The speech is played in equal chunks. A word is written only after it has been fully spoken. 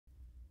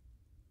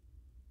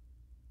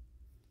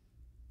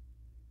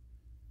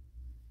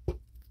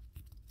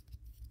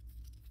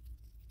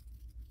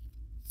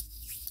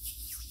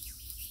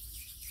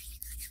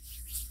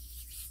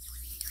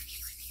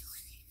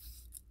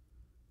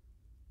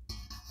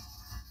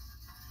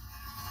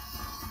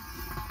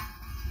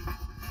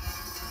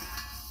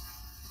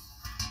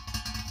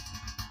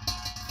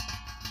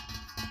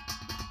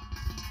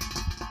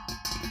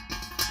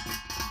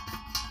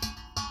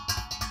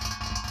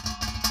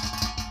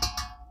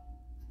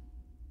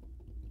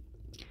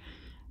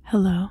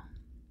Hello,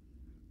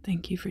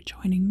 thank you for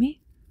joining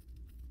me.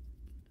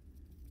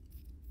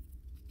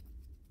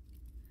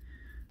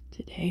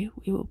 Today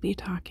we will be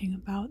talking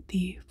about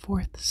the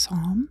 4th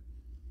Psalm.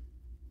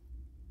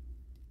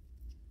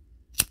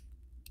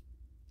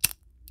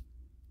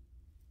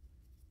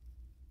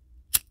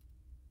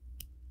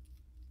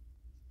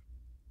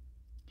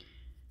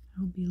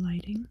 I will be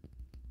lighting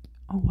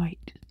a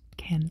white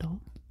candle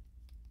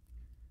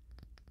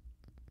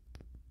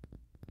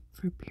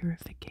for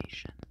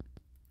purification.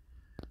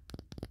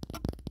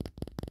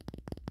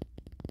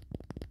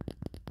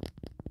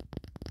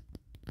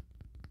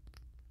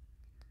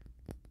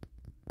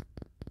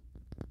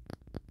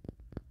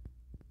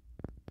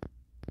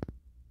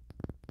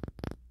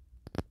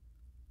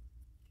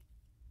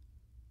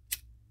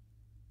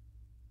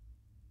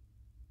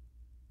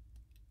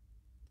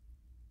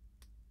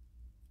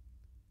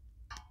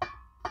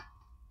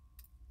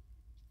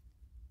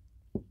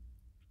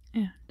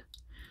 And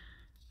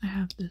I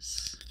have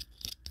this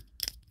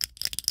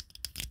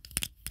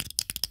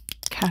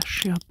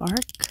cassia bark,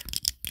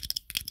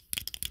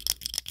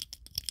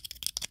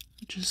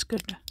 which is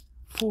good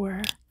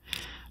for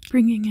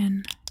bringing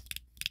in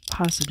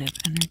positive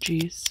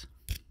energies.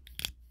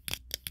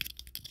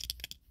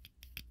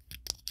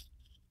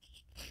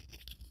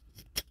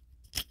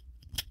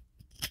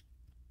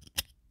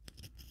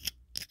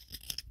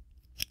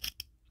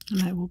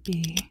 And I will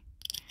be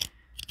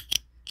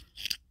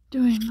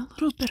doing a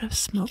little bit of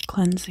smoke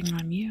cleansing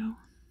on you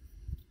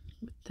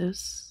with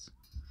this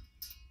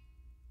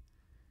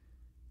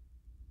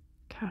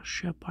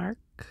cassia bark.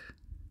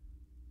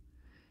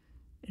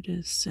 It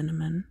is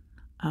cinnamon,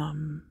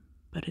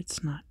 but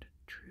it's not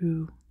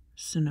true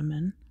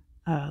cinnamon.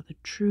 The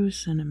true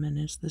cinnamon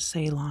is the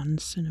Ceylon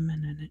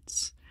cinnamon, and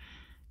it's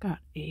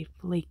got a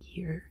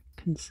flakier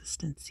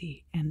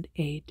consistency and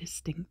a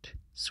distinct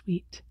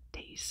sweet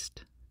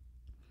taste.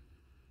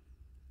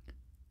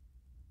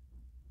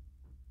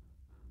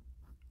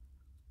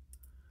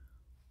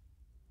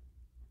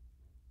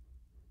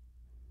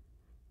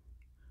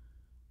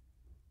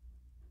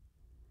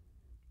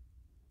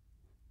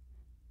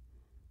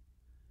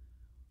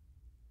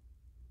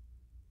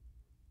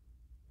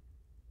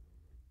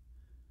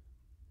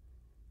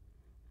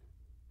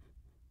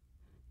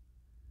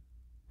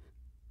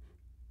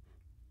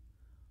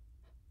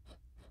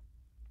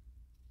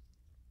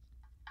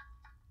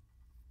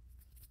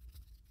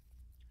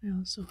 I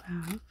also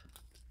have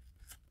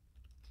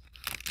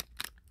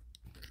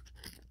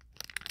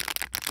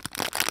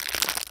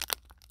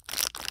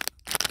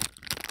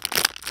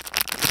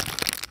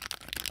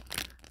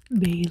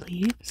bay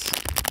leaves.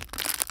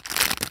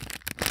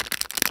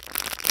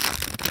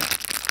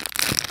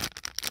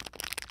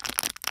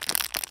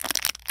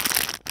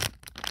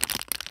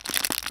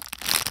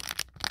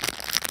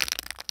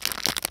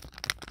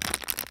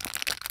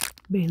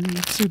 Bay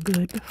leaves are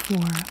good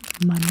for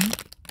money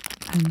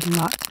and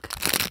luck.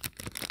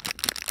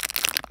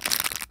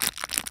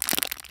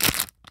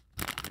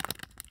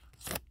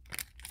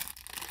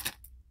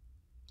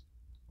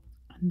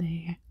 And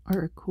they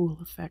are a cool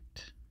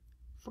effect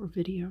for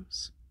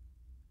videos.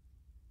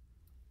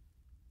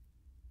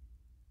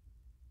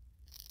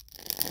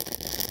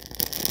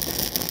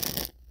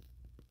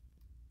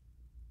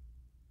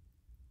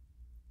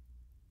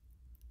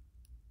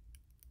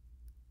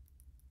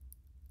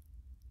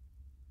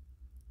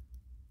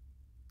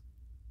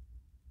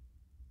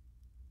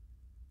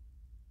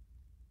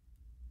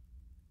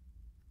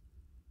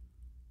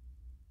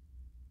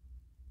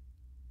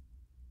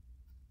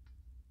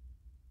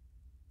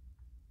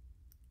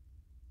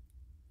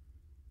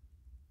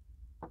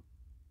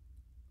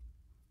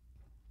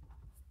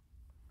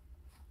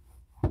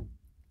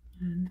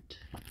 And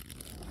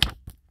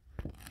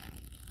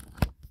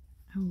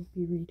I will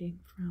be reading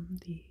from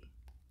the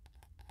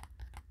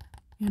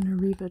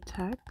Anariva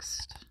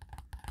text,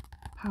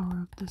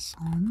 Power of the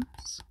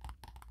Psalms.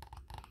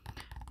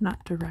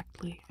 Not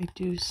directly. I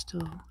do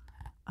still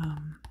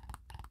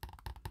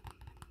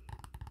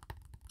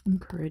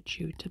encourage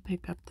you to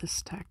pick up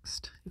this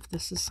text if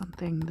this is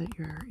something that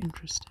you're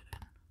interested in.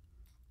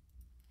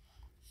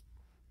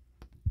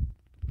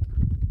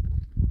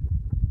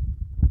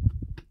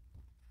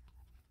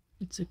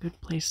 It's a good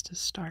place to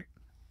start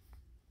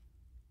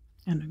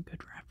and a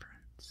good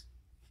reference.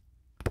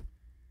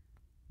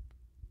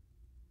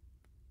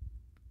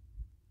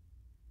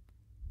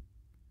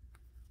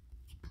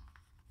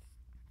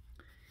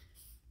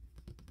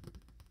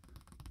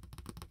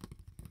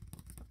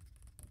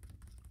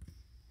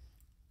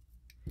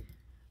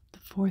 The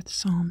 4th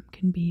Psalm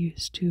can be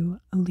used to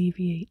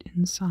alleviate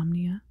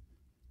insomnia,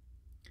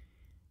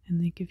 and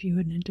they give you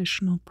an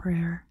additional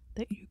prayer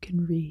that you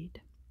can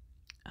read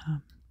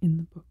in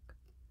the book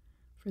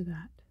for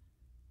that.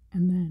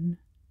 And then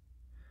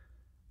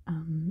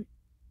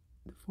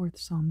the 4th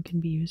Psalm can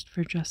be used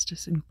for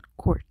justice in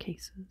court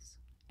cases,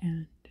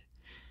 and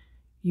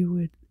you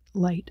would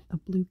light a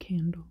blue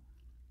candle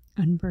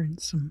and burn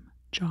some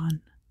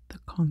John the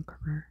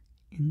Conqueror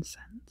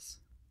incense.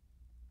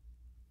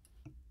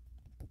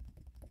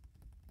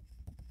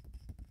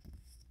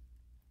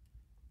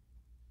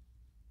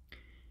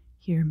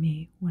 Hear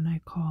me when I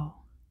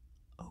call,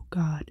 O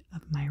God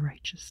of my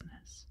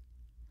righteousness.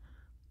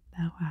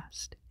 Thou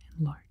hast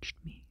enlarged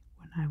me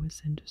when I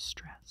was in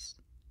distress.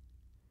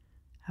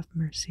 Have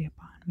mercy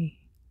upon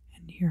me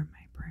and hear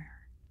my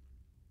prayer.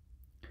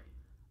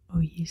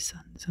 O ye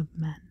sons of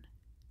men,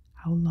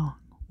 how long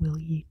will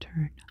ye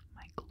turn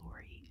my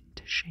glory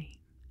into shame?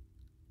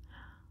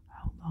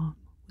 How long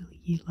will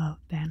ye love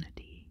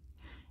vanity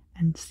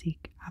and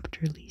seek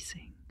after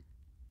leasing?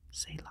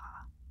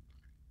 Selah.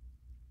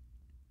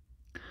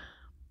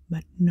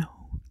 But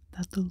know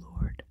that the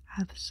Lord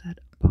hath set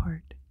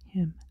apart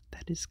him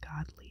that is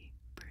godly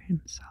for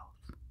himself.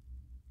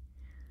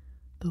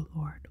 The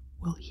Lord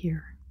will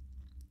hear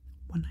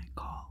when I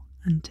call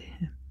unto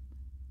him.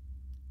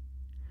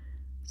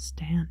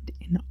 Stand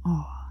in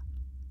awe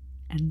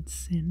and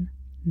sin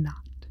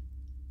not.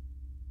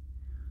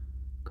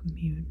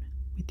 Commune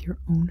with your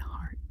own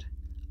heart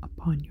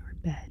upon your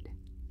bed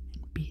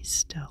and be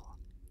still.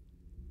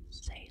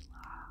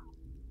 Selah.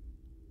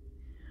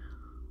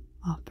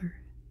 Offer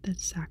the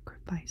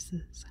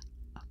sacrifices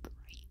of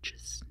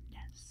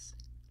righteousness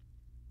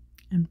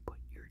and put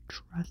your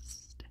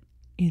trust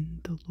in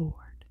the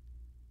Lord.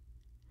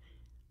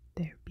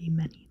 There be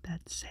many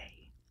that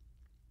say,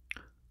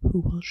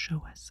 who will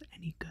show us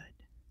any good?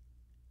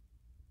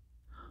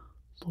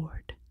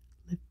 Lord,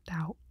 lift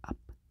thou up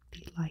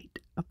the light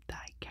of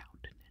thy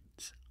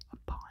countenance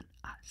upon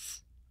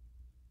us.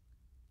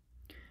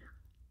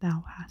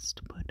 Thou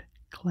hast put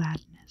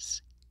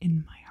gladness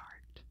in my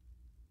heart,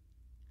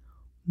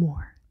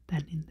 more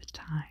than in the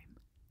time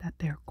that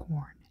their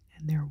corn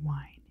and their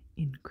wine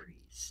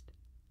increased.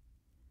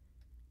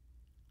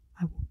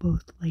 I will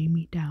both lay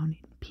me down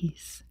in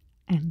peace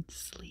and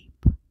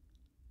sleep.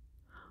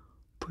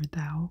 For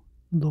thou,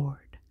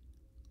 Lord,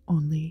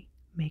 only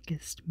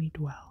makest me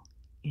dwell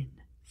in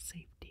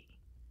safety.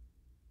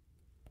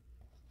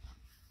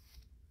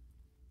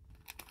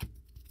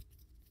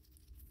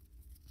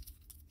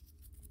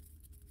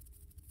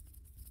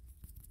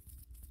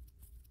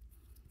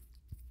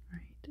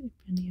 Right, if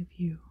any of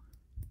you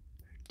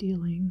are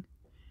dealing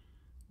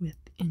with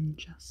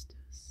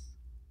injustice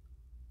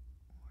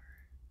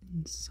or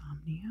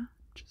insomnia, I'm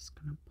just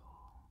gonna pull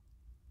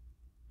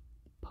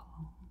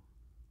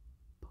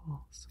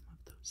some of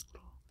those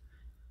little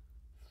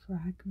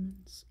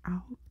fragments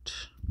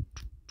out.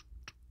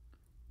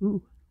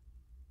 Ooh.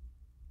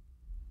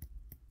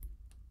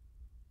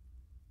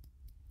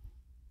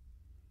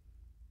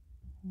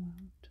 Pull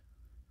out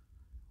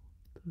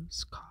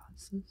those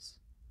causes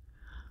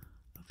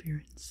of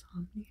your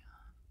insomnia.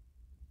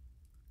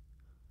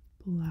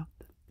 Pull out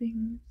the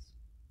things.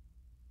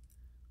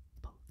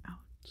 Pull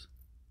out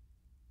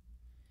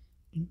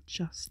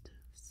injustice.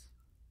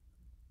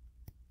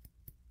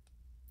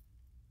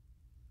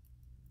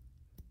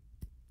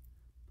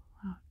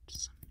 Pull out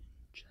some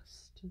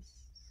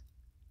injustice.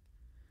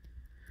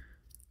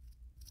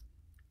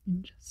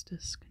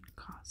 Injustice can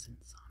cause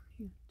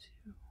insomnia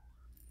too.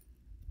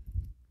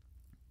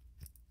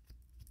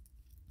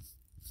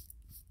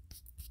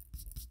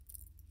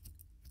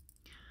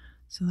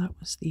 So that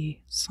was the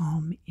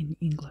psalm in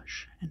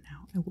English, and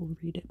now I will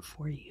read it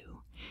for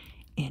you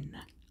in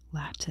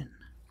Latin.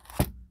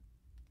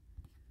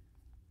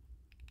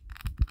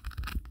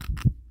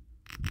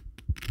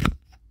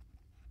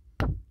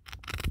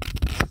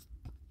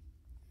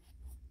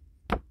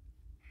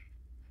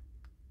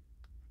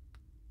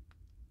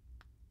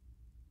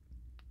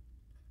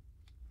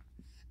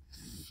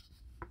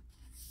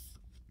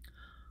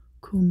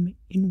 Cum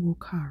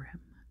invocarem,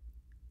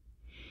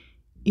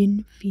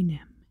 in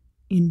finem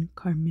in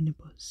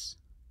carminibus,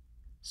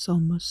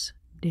 Salmus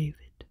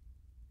David.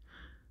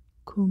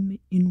 Cum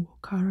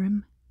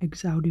invocarem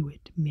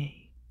exaudivit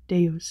me,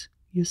 Deus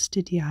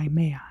justitiae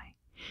meae,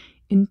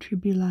 in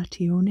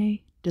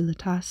tribulatione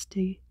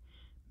dilataste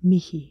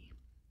mihi,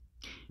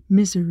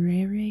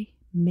 miserere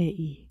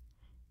mei,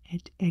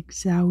 et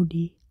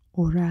exaudi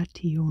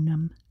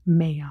orationem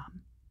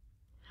meam.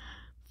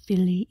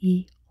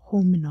 Filii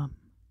hominum,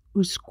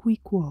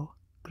 usquiquo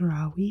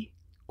gravi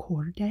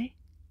corde,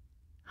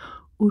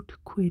 ut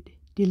quid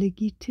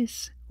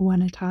diligitis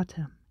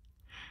vanitatem,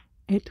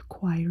 et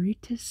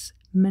quaeritis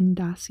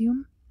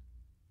mendacium,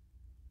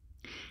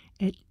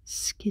 et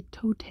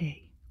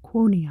scitote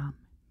quoniam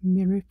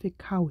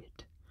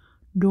mirificavit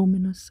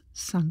Dominus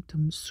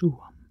sanctum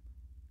suum.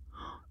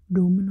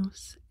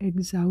 Dominus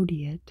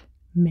exaudiet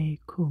me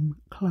cum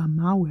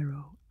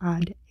clamavero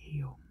ad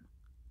eum.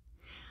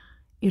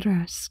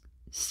 Iras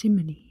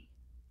simini,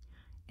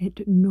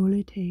 et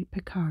nullite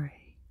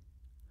peccare,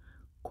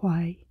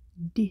 quae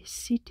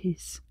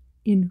disitis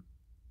in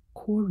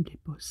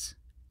cordibus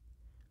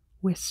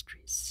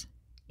vestris,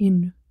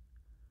 in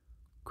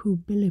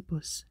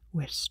cubilibus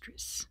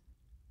vestris,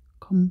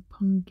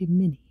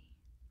 compungimini,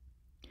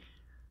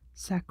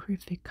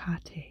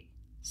 sacrificate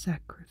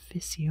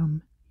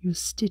sacrificium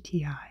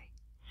justitiae,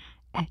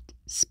 et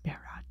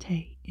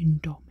sperate in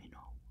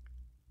Domino.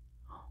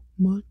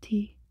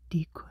 Multi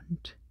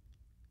dicunt,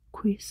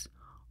 quis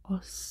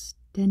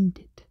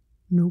ostendit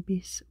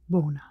nobis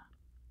bona,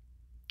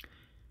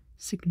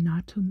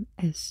 signatum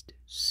est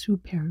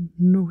super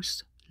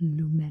nos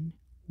lumen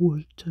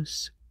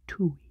vultus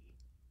tui.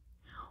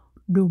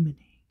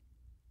 Domine,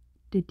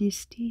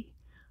 dedisti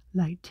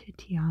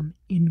laetitiam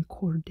in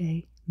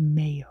corde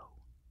meo,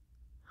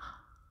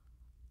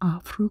 a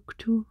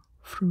fructu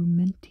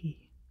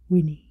frumenti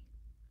vini,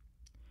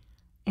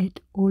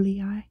 et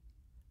oleae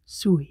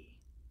sui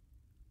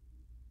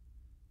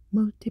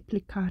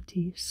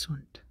multiplicati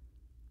sunt,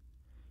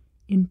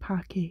 in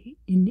pace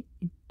in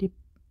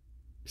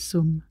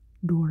ipsum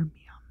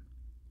dormiam,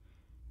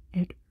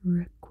 et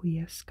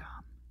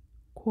requiescam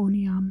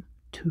quoniam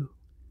tu,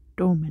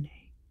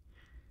 Domine,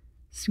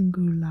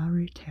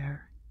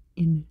 singulariter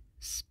in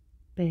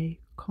spe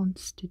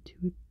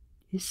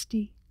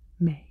constituisti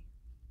me.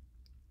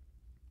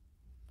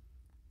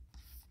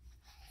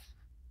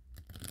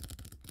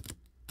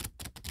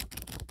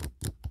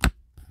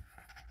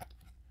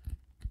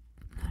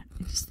 That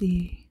is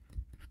the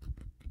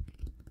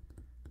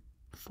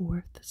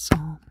 4th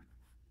Psalm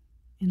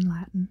in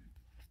Latin.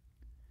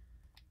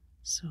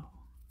 So,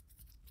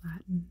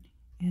 Latin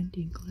and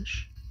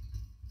English.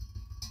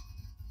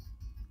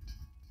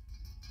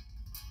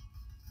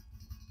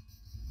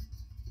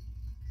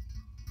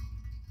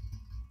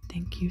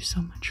 Thank you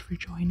so much for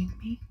joining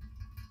me.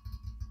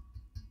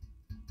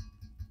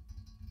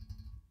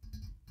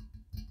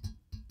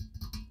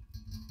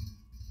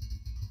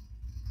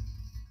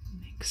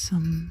 Make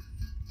some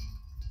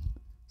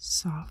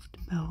soft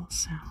bell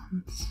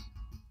sounds.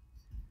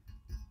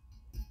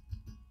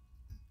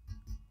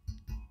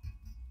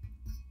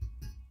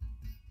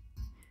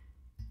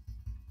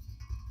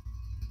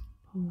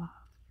 Pull off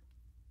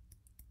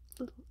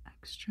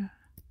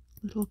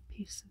little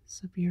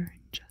pieces of your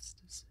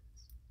injustices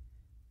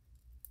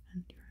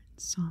and your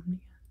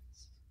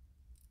insomnias,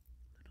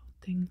 little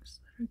things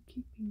that are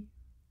keeping you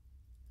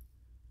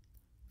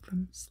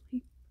from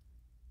sleep,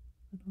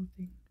 little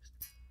things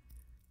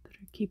that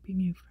are keeping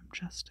you from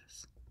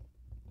justice.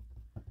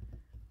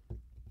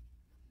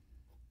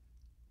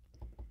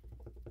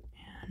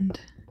 And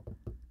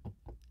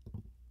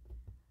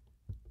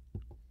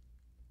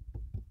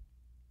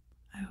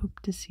I hope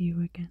to see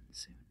you again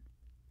soon.